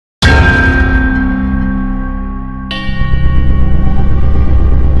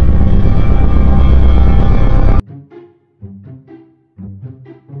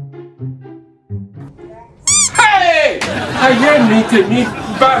tèmi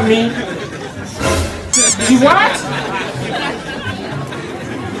bá mi. The what?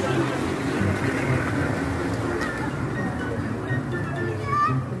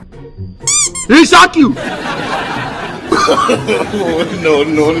 He shock you. No.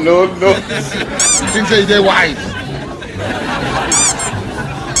 Things say they wise.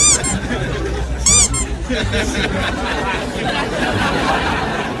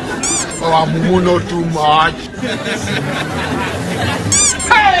 Oh, I'm not too much.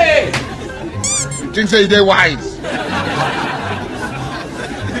 Hey! Things say they wise.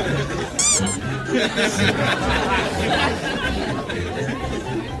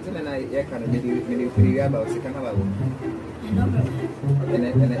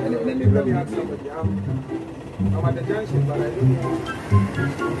 I'm at the junction, but I don't know.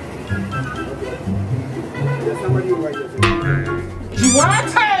 There's somebody who writes it. The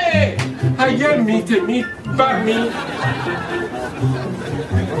what? Hey! Ayé mi tèmi bá mi.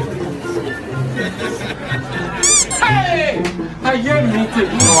 Hey! Ayé mi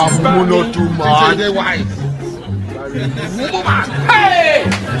tèmi Oh, bá I'm mi. not too much. Things say they wise. Hey!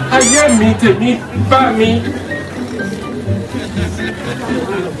 Ayé mi tèmi bá mi.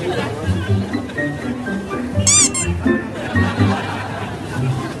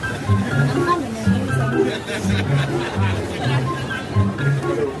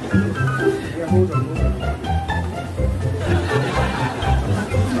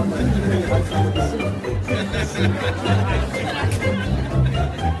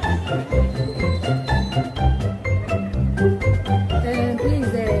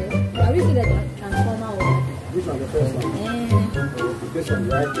 Please, are we seeing the transformer over? Which one, the first one? This one,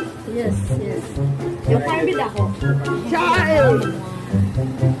 right? Yes. You can't be that hot. Child!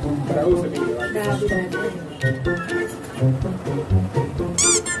 But I also need the right.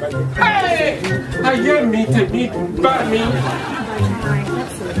 Hey! Ayé mi tèmi bá mi.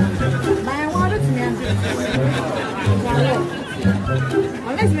 But I wanted to know.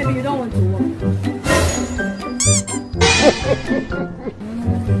 Unless maybe you don't want to work.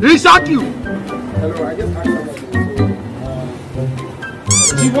 He shock you. Hello, I just asked somebody.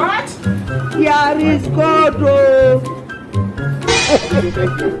 The what? Here is God.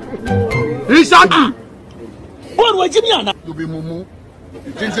 He shock you. What was you mean? You be mumu.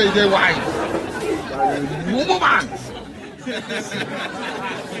 Things say they wise. Mumu man.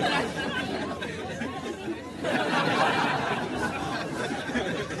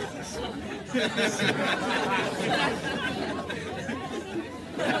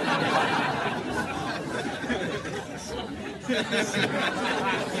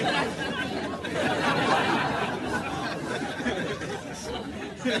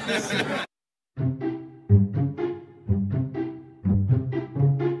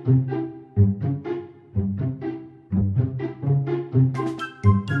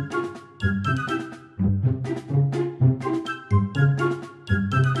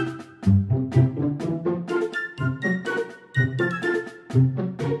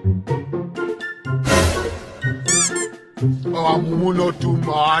 Oh, I'm not too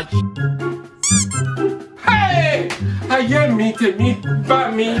much. Hey! Ayé mi tèmi bá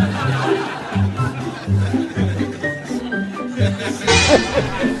mi.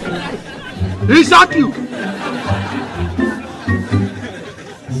 He shock you.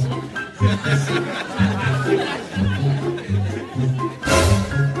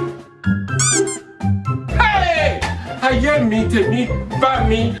 Hey! Ayé mi tèmi bá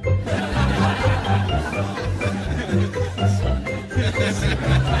mi.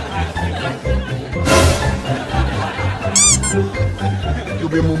 You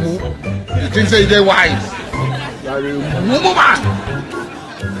be mumu. Things say they wise. Mumu man.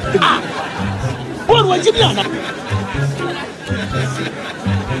 What was you mean?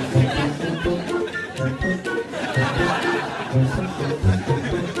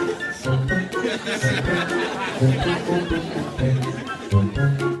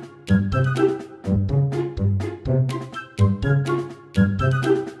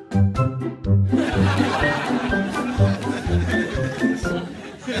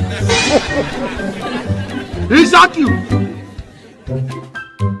 He shock you.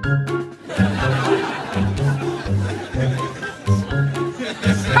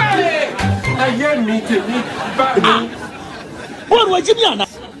 Hey! Ayé mi tèmi bá mi. What was you mean?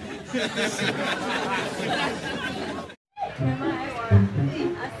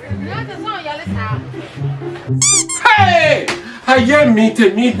 Hey! Ayé mi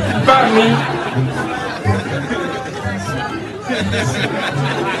tèmi bá mi.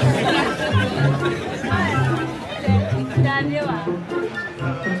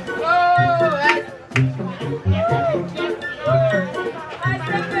 Oh,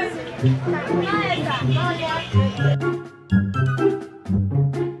 Hey!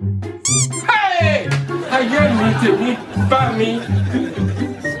 Ayé mi tèmi bá mi.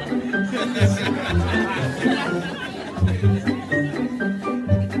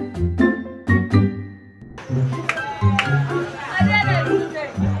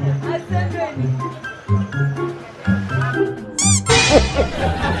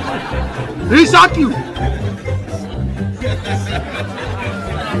 He shot you.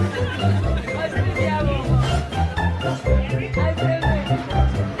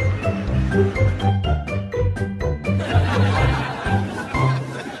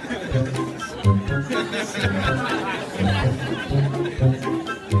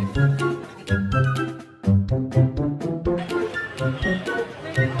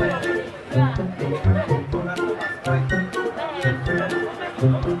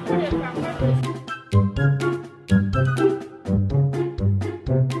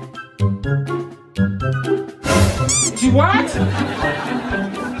 What?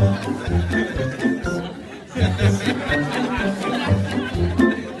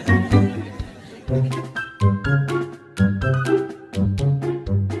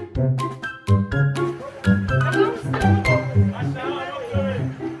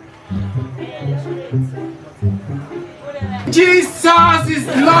 Jesus is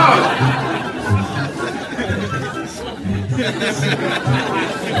Lord.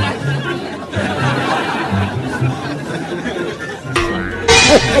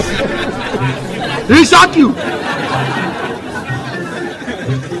 He shot you.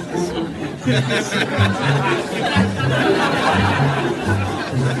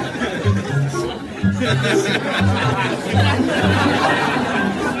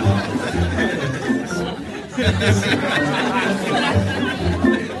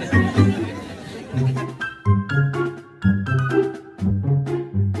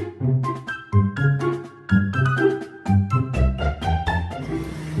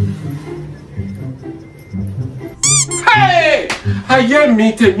 Hey! Ayé mi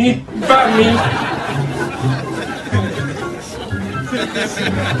tèmi bá mi.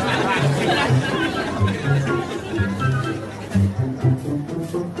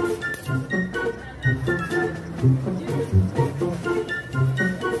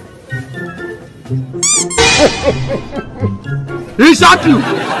 He shot you.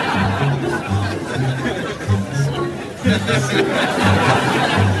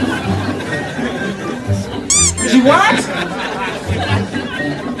 What?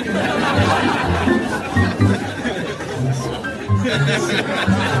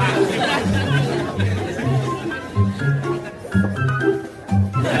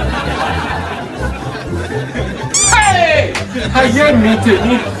 Hey! Ayé mi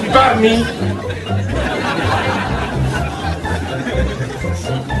tèmi bá mi.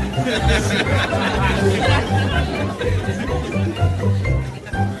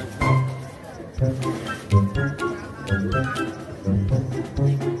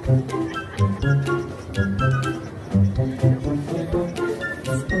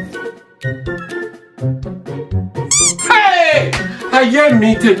 Hey! Ayé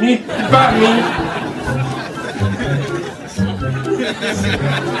mi tèmi bá mi.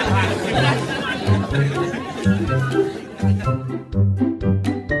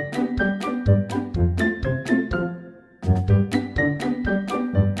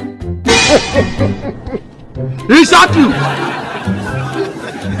 He shot you.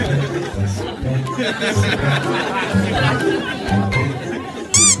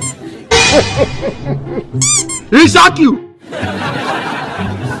 He shot you.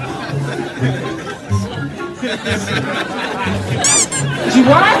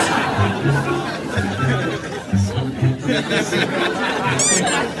 What?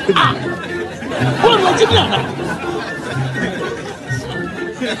 Bọ́ọ̀lù ọjí mi àná.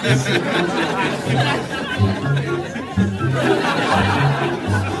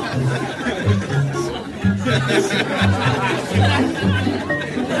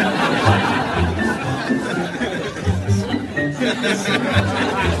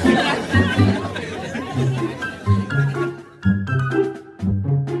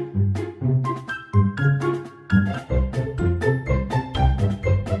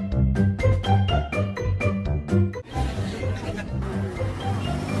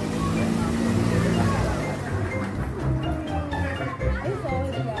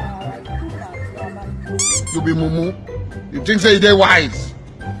 You be mumu. You think say they wise.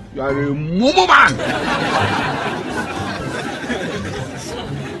 You are a mumu man.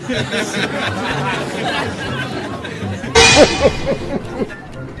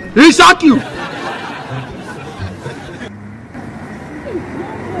 Hey,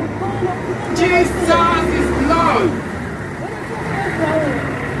 Jesus is Lord.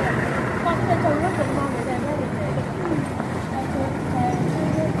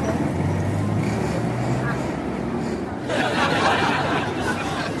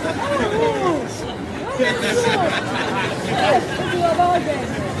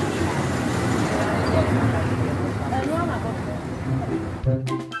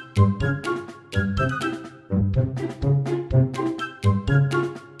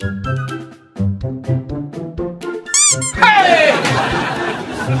 Hey!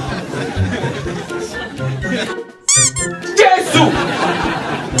 Jesus!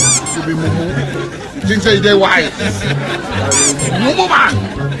 You be mumu. You think say they wise? You are a mumu man.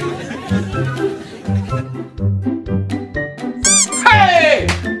 Hey!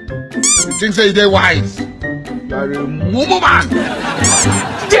 You think say they wise? You are a mumu man.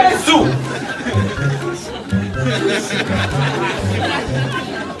 Jesus!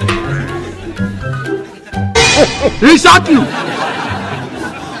 He shot you.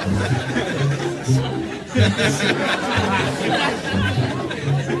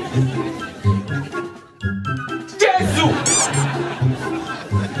 Jesus!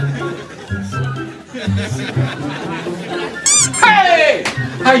 Hey!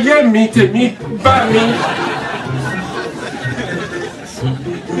 Ayé mi tèmi bá mi.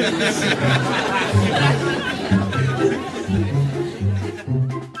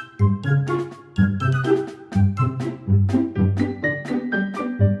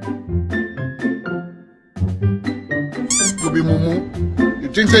 You be mumu. You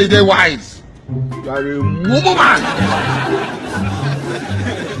think say they wise? You are a mumu man.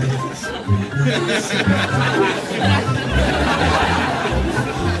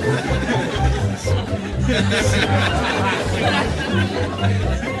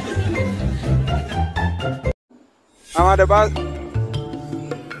 I'm at the bus.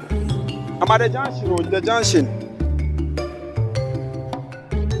 I'm at the junction. The junction.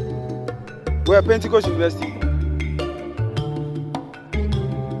 We're at Pentecost University.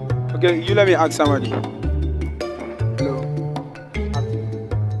 Okay, you let me ask somebody. Hello.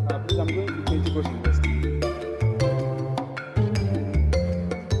 Please, I'm going to Pentecost University.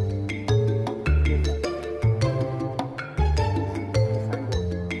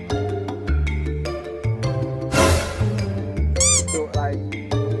 So, like,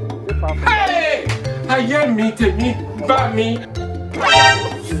 is it far from Hey! Ayé mi tèmi bá mi.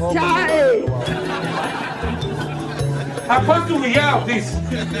 Apostle, we hear of this.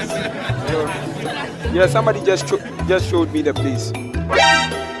 Yeah, somebody just showed me the place.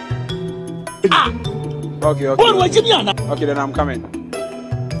 Okay. Okay, then I'm coming.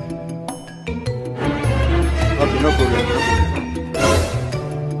 Okay, no problem.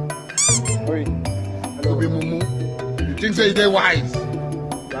 Wait. You be mumu. You think say they wise? You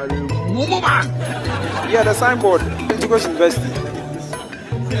are a mumu man. Yeah, the signboard. Pentecost University.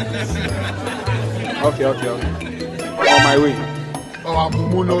 Okay. On my way. Oh,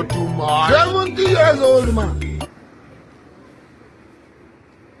 mumu not too much. 70 years old man.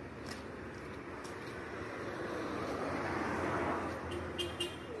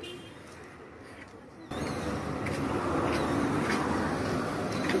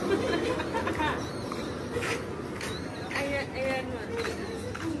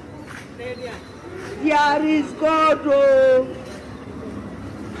 Here is God. Oh.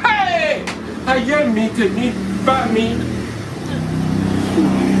 Hey! Ayé mi tèmi bá mi.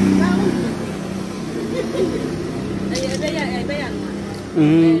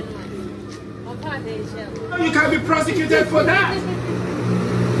 You can be prosecuted for that.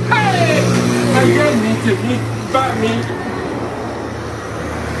 Hey! Ayé mi tèmi bá mi.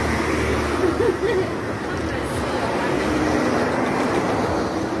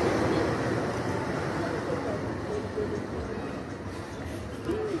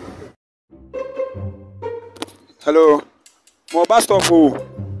 Hello. More bus stop.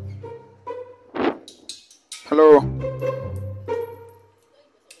 Hello.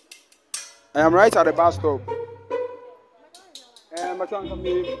 I am right at the bus stop. But I'm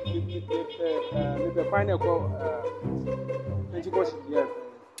going to find a call. Pentecost, yes.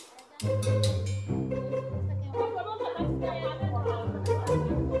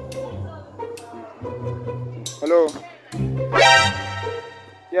 Hello.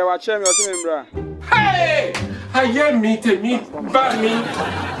 Yeah, watch me. What's your name, bro? Hey! Ayé mi tèmi bá mi.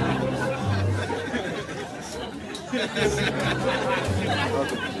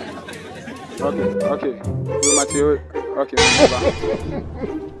 Okay. You Matthew. Okay.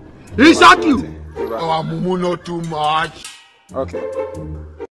 He shot you. Oh, mumu not too much. Okay.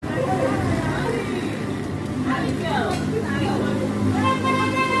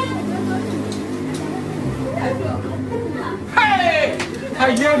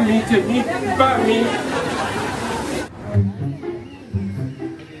 ayé mi tèmi bá mi.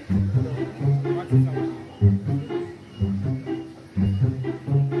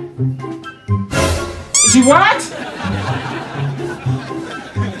 She what?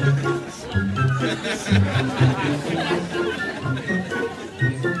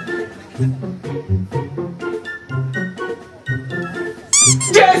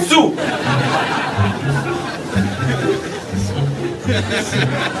 Jesus!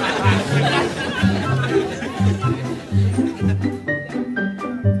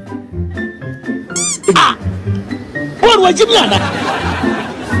 Ah! What was you doing?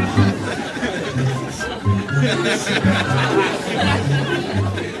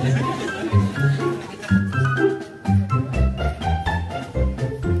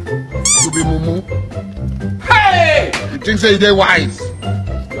 You be mumu. Hey! You think say they wise?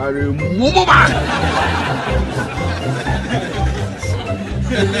 You are a mumu man.